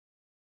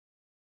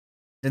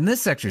In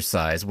this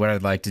exercise, what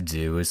I'd like to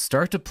do is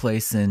start to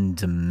place in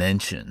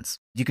dimensions.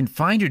 You can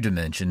find your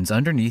dimensions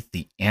underneath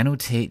the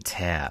Annotate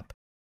tab.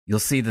 You'll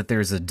see that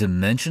there's a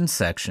dimension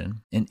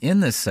section, and in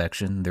this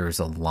section, there's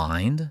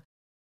aligned,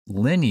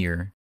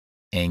 linear,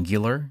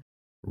 angular,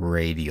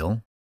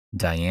 radial,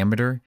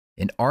 diameter,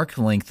 and arc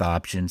length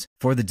options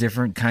for the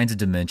different kinds of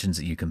dimensions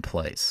that you can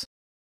place.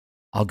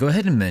 I'll go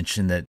ahead and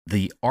mention that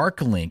the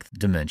arc length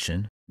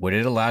dimension, what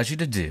it allows you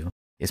to do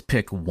is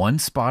pick one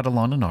spot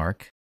along an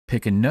arc,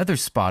 pick another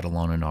spot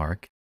along an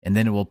arc, and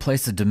then it will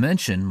place a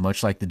dimension,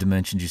 much like the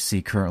dimensions you see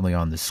currently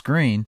on the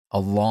screen,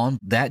 along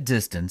that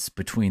distance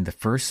between the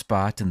first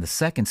spot and the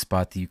second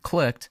spot that you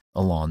clicked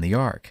along the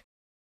arc.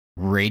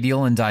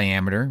 Radial and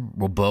diameter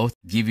will both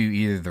give you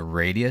either the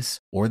radius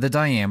or the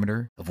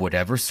diameter of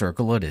whatever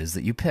circle it is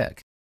that you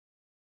pick.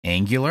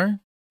 Angular,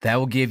 that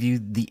will give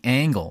you the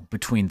angle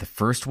between the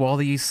first wall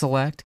that you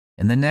select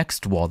and the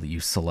next wall that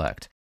you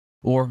select,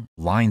 or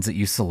lines that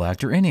you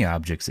select or any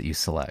objects that you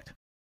select.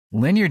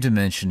 Linear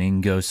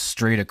dimensioning goes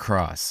straight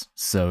across,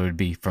 so it would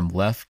be from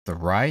left to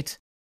right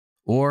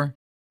or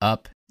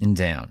up and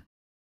down.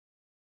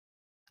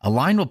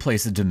 Align will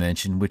place a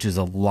dimension which is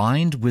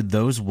aligned with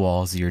those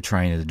walls that you're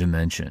trying to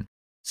dimension.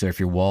 So if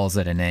your wall is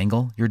at an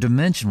angle, your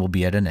dimension will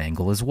be at an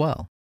angle as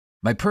well.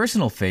 My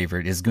personal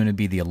favorite is going to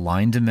be the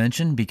align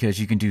dimension because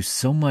you can do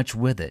so much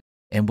with it,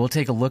 and we'll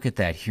take a look at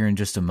that here in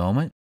just a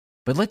moment.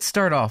 But let's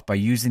start off by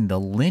using the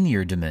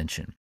linear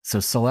dimension.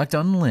 So select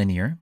on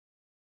linear.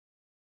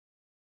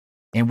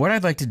 And what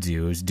I'd like to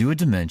do is do a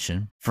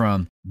dimension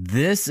from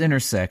this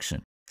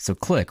intersection. So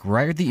click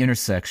right at the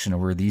intersection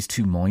of where these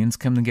two mullions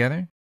come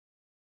together.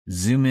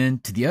 Zoom in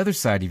to the other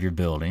side of your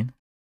building.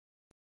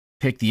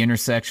 Pick the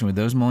intersection where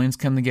those mullions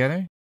come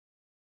together.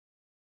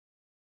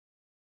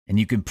 And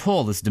you can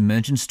pull this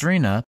dimension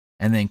string up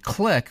and then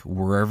click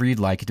wherever you'd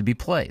like it to be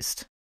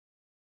placed.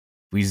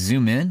 If we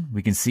zoom in,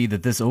 we can see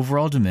that this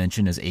overall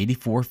dimension is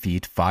 84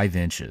 feet 5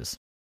 inches.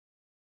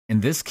 In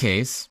this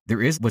case,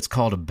 there is what's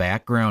called a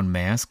background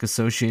mask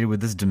associated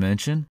with this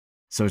dimension.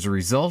 So as a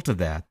result of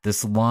that,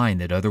 this line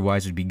that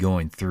otherwise would be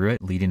going through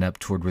it, leading up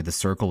toward where the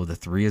circle with the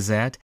 3 is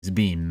at, is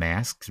being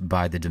masked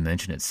by the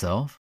dimension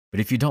itself.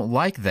 But if you don't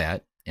like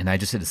that, and I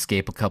just hit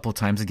escape a couple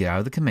times to get out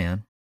of the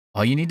command,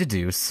 all you need to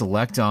do is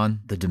select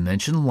on the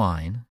dimension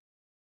line.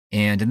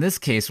 And in this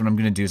case, what I'm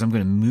going to do is I'm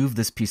going to move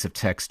this piece of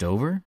text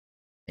over.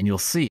 And you'll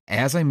see,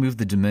 as I move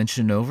the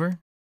dimension over,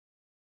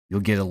 you'll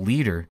get a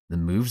leader that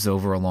moves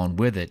over along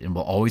with it and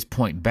will always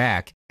point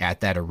back at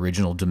that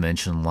original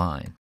dimension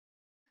line.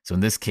 So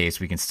in this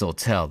case, we can still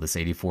tell this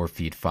 84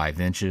 feet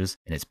 5 inches,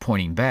 and it's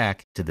pointing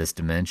back to this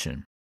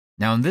dimension.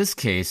 Now in this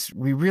case,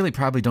 we really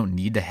probably don't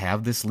need to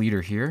have this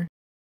leader here.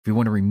 If we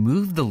want to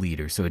remove the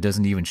leader so it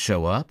doesn't even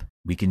show up,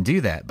 we can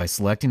do that by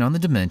selecting on the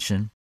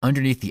dimension.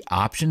 Underneath the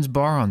options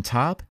bar on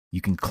top,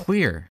 you can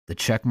clear the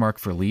check mark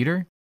for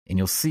leader, and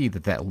you'll see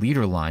that that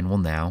leader line will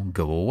now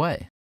go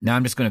away. Now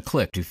I'm just going to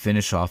click to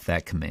finish off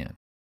that command.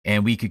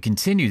 And we could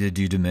continue to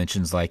do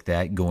dimensions like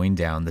that going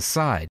down the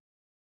side.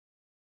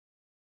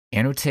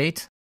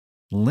 Annotate,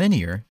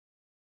 linear,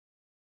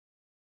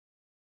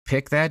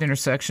 pick that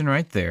intersection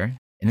right there.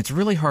 And it's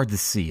really hard to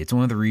see. It's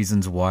one of the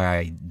reasons why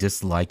I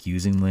dislike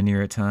using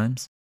linear at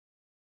times.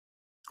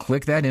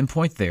 Click that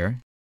endpoint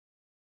there,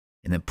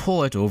 and then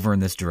pull it over in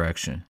this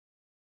direction.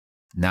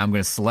 Now I'm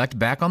going to select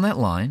back on that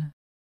line.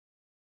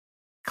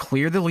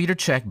 Clear the leader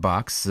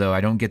checkbox so I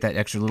don't get that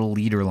extra little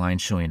leader line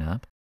showing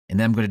up. And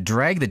then I'm going to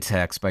drag the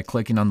text by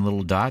clicking on the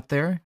little dot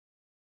there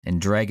and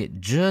drag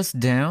it just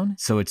down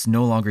so it's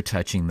no longer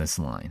touching this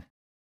line.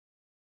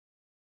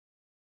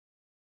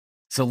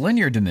 So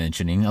linear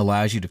dimensioning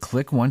allows you to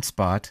click one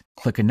spot,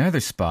 click another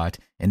spot,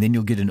 and then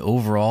you'll get an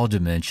overall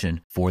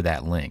dimension for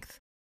that length.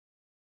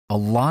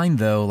 Align,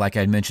 though, like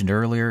I mentioned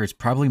earlier, is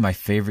probably my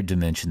favorite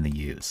dimension to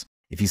use.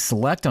 If you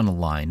select on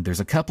align, there's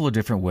a couple of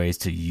different ways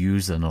to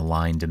use an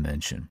align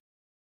dimension.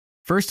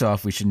 First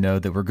off, we should know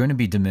that we're going to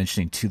be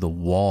dimensioning to the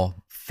wall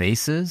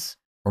faces,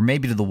 or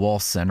maybe to the wall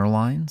center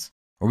lines,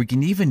 or we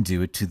can even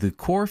do it to the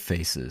core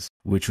faces,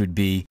 which would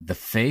be the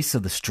face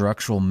of the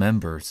structural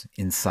members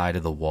inside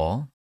of the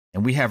wall.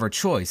 And we have our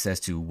choice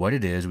as to what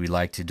it is we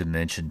like to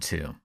dimension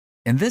to.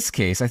 In this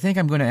case, I think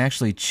I'm going to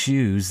actually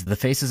choose the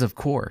faces of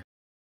core.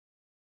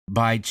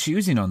 By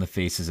choosing on the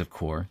faces of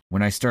core,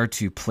 when I start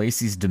to place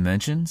these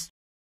dimensions,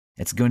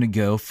 it's going to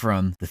go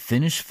from the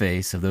finished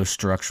face of those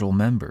structural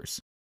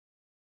members.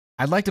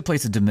 I'd like to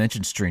place a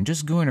dimension string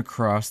just going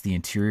across the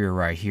interior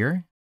right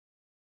here.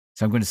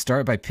 So I'm going to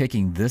start by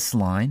picking this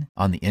line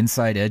on the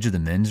inside edge of the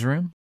men's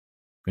room.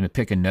 I'm going to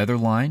pick another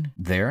line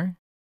there.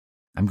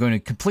 I'm going to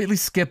completely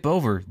skip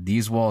over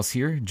these walls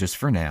here just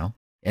for now,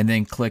 and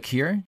then click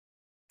here,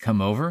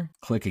 come over,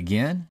 click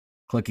again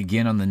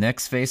on the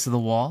next face of the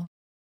wall,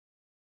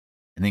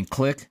 and then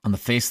click on the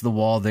face of the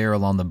wall there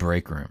along the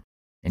break room.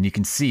 And you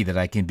can see that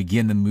I can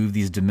begin to move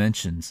these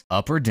dimensions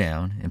up or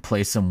down and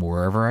place them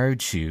wherever I would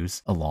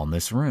choose along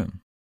this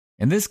room.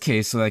 In this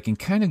case, so that I can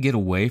kind of get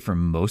away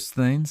from most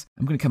things,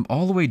 I'm going to come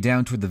all the way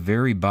down toward the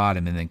very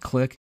bottom and then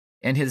click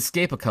and hit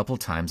escape a couple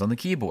times on the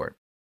keyboard.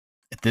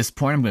 At this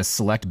point, I'm going to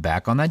select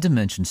back on that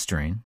dimension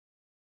string.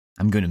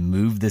 I'm going to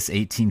move this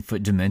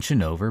 18-foot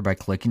dimension over by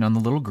clicking on the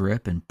little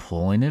grip and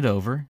pulling it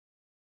over.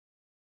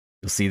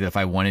 You'll see that if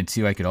I wanted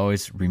to, I could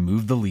always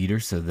remove the leader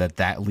so that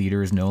that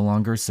leader is no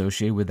longer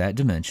associated with that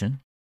dimension.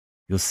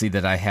 You'll see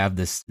that I have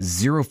this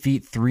 0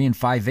 feet 3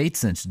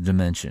 5/8 inch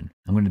dimension.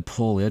 I'm going to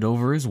pull it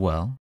over as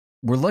well.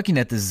 We're looking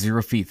at this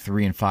 0 feet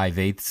 3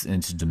 5/8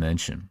 inch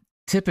dimension.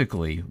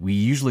 Typically, we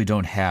usually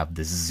don't have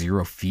this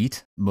 0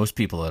 feet. Most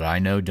people that I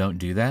know don't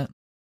do that.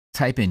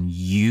 Type in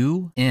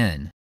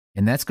UN,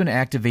 and that's going to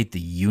activate the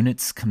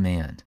units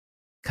command.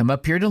 Come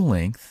up here to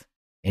length,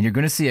 and you're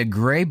going to see a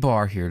gray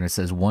bar here, and it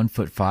says 1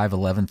 foot 5,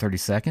 11, 30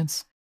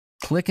 seconds.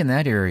 Click in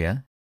that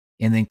area,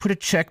 and then put a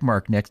check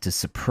mark next to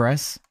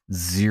suppress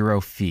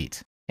 0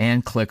 feet,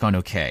 and click on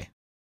OK.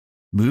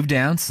 Move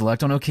down,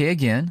 select on OK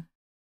again,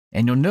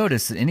 and you'll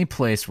notice that any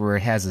place where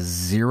it has a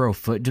 0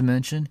 foot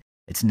dimension,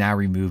 it's now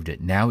removed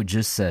it. Now it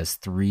just says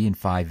 3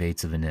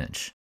 5/8 of an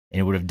inch. And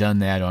it would have done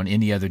that on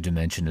any other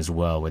dimension as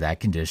well where that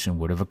condition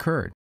would have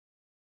occurred.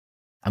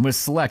 I'm going to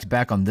select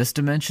back on this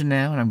dimension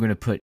now, and I'm going to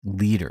put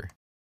leader.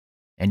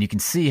 And you can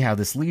see how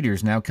this leader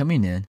is now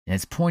coming in, and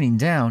it's pointing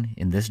down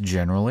in this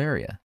general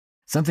area.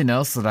 Something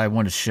else that I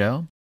want to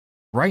show.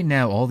 Right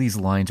now, all these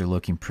lines are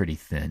looking pretty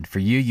thin. For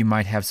you, you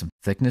might have some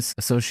thickness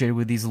associated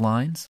with these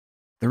lines.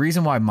 The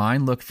reason why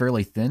mine look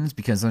fairly thin is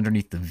because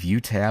underneath the View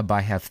tab,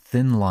 I have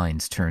thin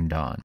lines turned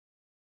on.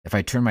 If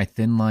I turn my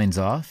thin lines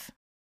off,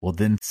 we'll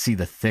then see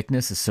the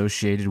thickness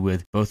associated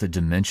with both the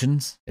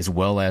dimensions as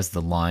well as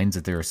the lines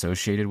that they're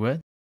associated with.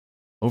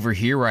 Over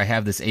here where I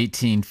have this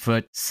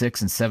 18-foot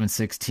 6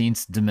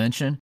 7/16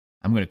 dimension,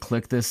 I'm going to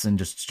click this and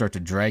just start to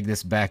drag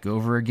this back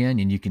over again,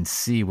 and you can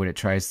see what it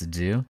tries to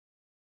do.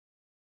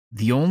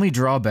 The only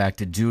drawback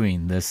to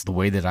doing this the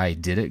way that I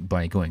did it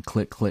by going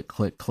click, click,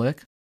 click,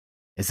 click,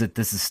 is that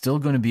this is still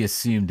going to be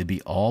assumed to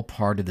be all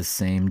part of the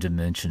same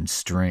dimension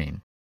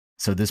string.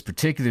 So this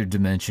particular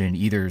dimension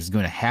either is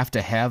going to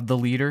have the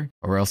leader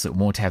or else it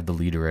won't have the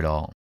leader at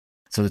all.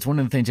 So that's one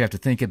of the things you have to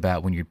think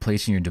about when you're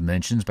placing your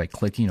dimensions by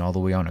clicking all the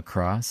way on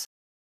across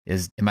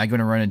is, am I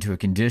going to run into a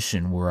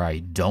condition where I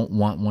don't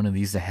want one of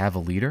these to have a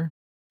leader?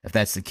 If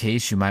that's the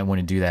case, you might want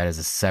to do that as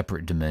a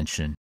separate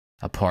dimension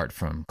apart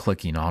from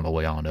clicking all the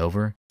way on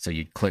over. So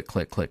you click,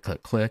 click, click,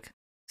 click, click,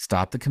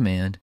 stop the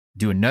command,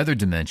 do another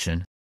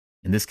dimension,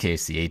 in this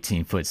case, the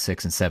 18-foot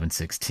 6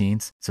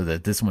 7/16, so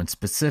that this one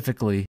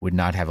specifically would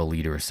not have a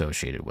leader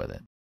associated with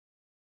it.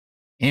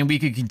 And we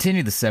could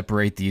continue to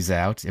separate these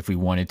out if we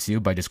wanted to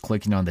by just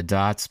clicking on the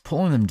dots,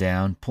 pulling them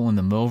down, pulling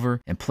them over,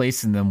 and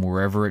placing them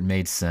wherever it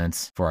made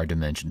sense for our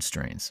dimension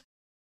strings.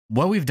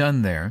 What we've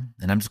done there,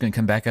 and I'm just going to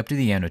come back up to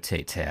the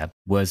Annotate tab,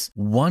 was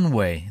one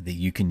way that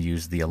you can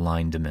use the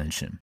Align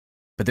dimension.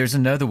 But there's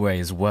another way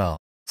as well.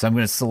 So I'm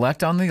going to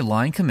select on the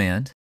Align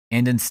command,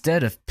 and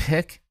instead of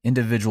pick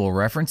individual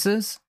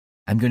references,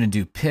 I'm going to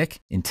do pick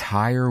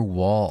entire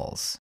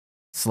walls.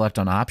 Select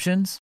on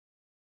options,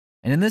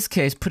 and in this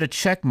case, put a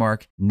check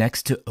mark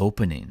next to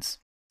openings.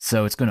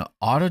 So it's going to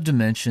auto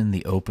dimension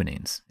the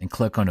openings and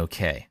click on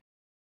OK.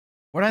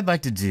 What I'd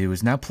like to do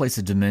is now place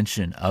a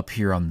dimension up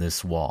here on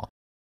this wall.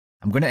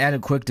 I'm going to add a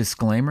quick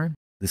disclaimer.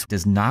 This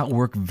does not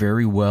work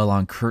very well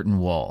on curtain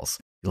walls.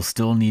 You'll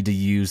still need to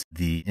use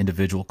the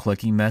individual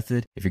clicking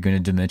method if you're going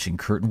to dimension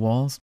curtain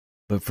walls.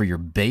 But for your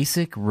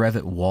basic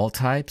Revit wall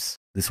types,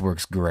 this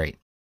works great.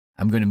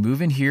 I'm going to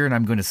move in here and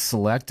I'm going to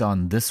select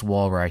on this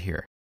wall right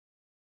here.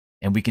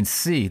 And we can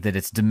see that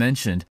it's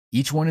dimensioned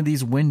each one of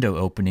these window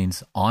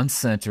openings on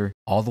center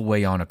all the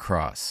way on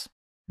across.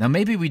 Now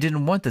maybe we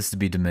didn't want this to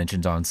be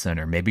dimensioned on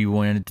center. Maybe we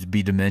wanted it to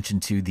be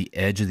dimensioned to the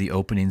edge of the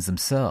openings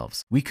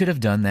themselves. We could have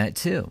done that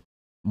too.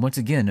 Once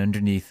again,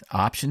 underneath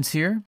options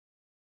here,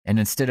 and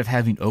instead of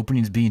having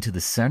openings being to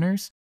the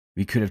centers,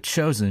 we could have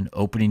chosen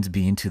openings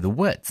being to the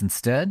widths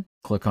instead.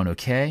 Click on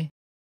OK.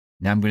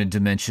 Now I'm going to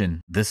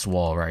dimension this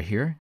wall right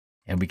here,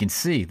 and we can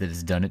see that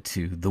it's done it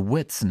to the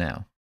widths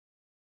now.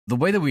 The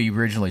way that we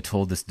originally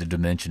told this to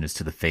dimension is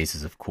to the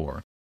faces of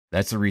core.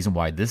 That's the reason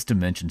why this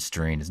dimension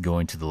string is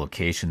going to the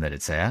location that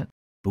it's at,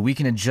 but we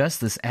can adjust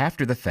this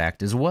after the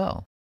fact as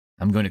well.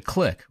 I'm going to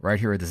click right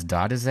here where this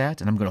dot is at,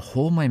 and I'm going to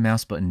hold my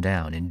mouse button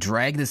down and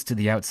drag this to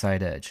the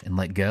outside edge and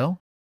let go.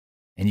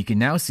 And you can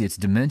now see it's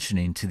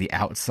dimensioning to the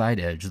outside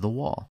edge of the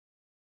wall.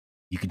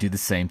 You could do the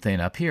same thing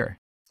up here.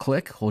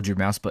 Click, hold your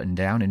mouse button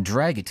down, and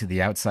drag it to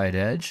the outside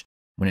edge.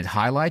 When it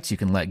highlights, you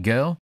can let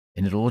go,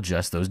 and it'll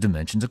adjust those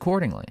dimensions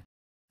accordingly.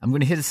 I'm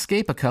going to hit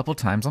escape a couple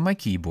times on my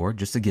keyboard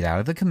just to get out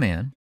of the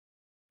command.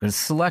 I'm going to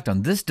select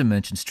on this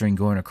dimension string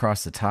going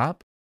across the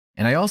top.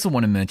 And I also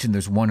want to mention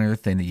there's one other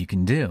thing that you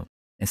can do.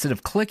 Instead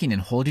of clicking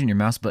and holding your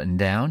mouse button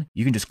down,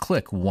 you can just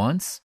click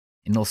once,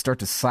 and it'll start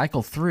to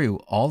cycle through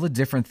all the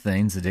different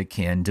things that it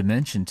can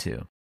dimension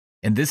to.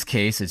 In this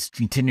case, it's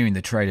continuing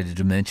to try to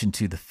dimension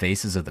to the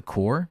faces of the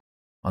core.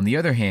 On the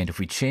other hand, if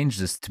we change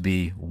this to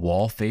be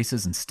wall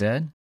faces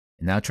instead,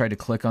 and now try to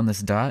click on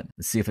this dot,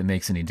 let's see if it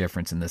makes any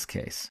difference in this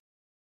case.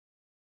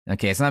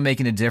 Okay, it's not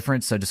making a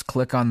difference, so just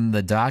click on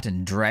the dot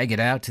and drag it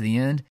out to the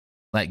end,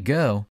 let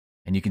go,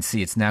 and you can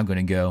see it's now going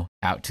to go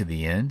out to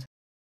the end.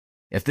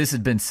 If this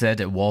had been set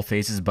at wall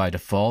faces by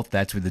default,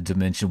 that's where the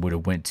dimension would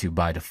have went to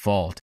by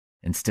default.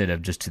 Instead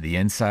of just to the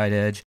inside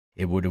edge,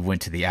 it would have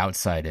went to the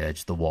outside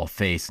edge, the wall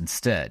face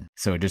instead.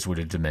 So it just would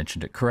have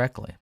dimensioned it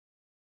correctly.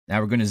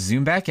 Now we're going to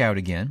zoom back out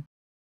again.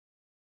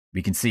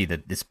 We can see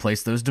that it's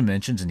placed those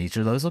dimensions in each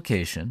of those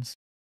locations.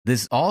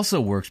 This also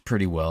works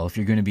pretty well if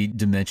you're going to be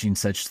dimensioning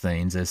such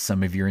things as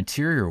some of your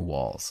interior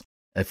walls.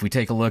 If we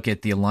take a look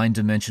at the align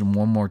dimension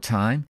one more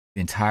time,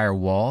 the entire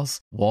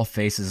walls, wall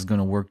faces is going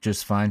to work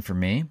just fine for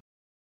me.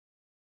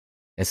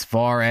 As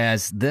far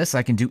as this,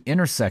 I can do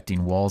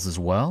intersecting walls as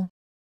well.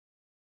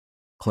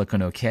 Click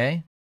on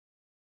OK.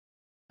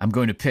 I'm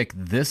going to pick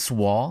this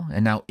wall,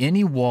 and now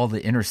any wall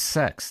that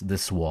intersects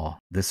this wall,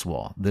 this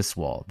wall, this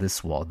wall,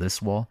 this wall,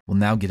 this wall, will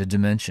now get a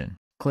dimension.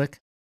 Click,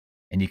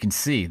 and you can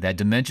see that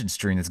dimension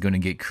string is going to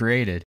get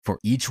created for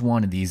each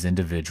one of these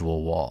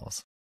individual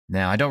walls.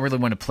 Now, I don't really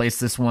want to place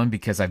this one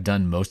because I've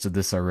done most of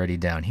this already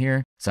down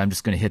here, so I'm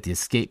just going to hit the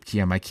Escape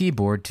key on my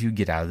keyboard to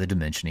get out of the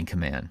dimensioning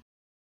command.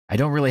 I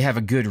don't really have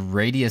a good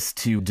radius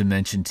to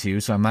dimension to,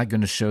 so I'm not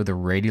going to show the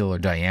radial or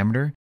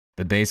diameter,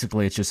 but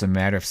basically it's just a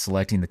matter of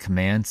selecting the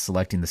command,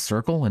 selecting the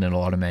circle, and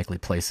it'll automatically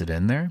place it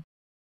in there.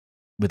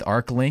 With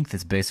arc length,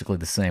 it's basically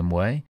the same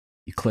way.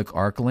 You click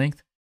arc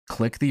length,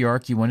 click the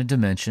arc you want to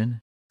dimension,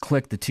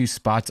 click the two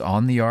spots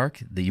on the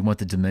arc that you want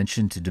the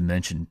dimension to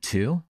dimension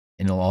to,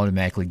 and it'll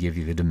automatically give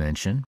you the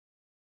dimension.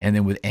 And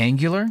then with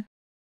angular,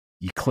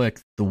 you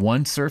click the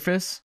one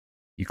surface,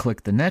 you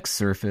click the next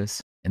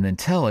surface, and then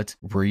tell it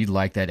where you'd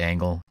like that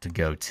angle to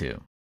go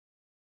to.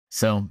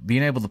 So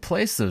being able to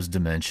place those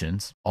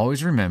dimensions,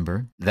 always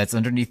remember that's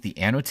underneath the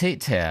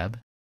Annotate tab.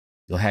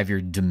 You'll have your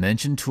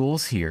dimension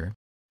tools here,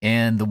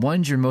 and the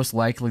ones you're most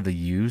likely to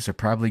use are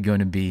probably going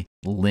to be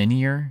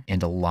linear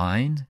and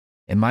aligned.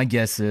 And my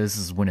guess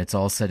is when it's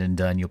all said and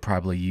done, you'll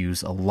probably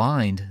use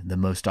aligned the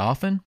most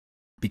often,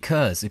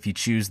 because if you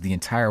choose the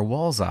entire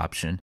walls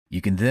option,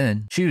 you can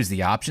then choose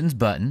the options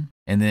button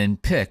and then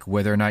pick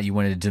whether or not you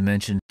want to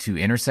dimension to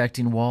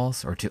intersecting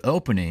walls or to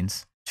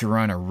openings to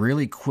run a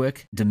really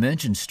quick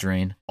dimension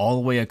string all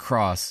the way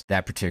across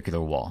that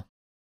particular wall.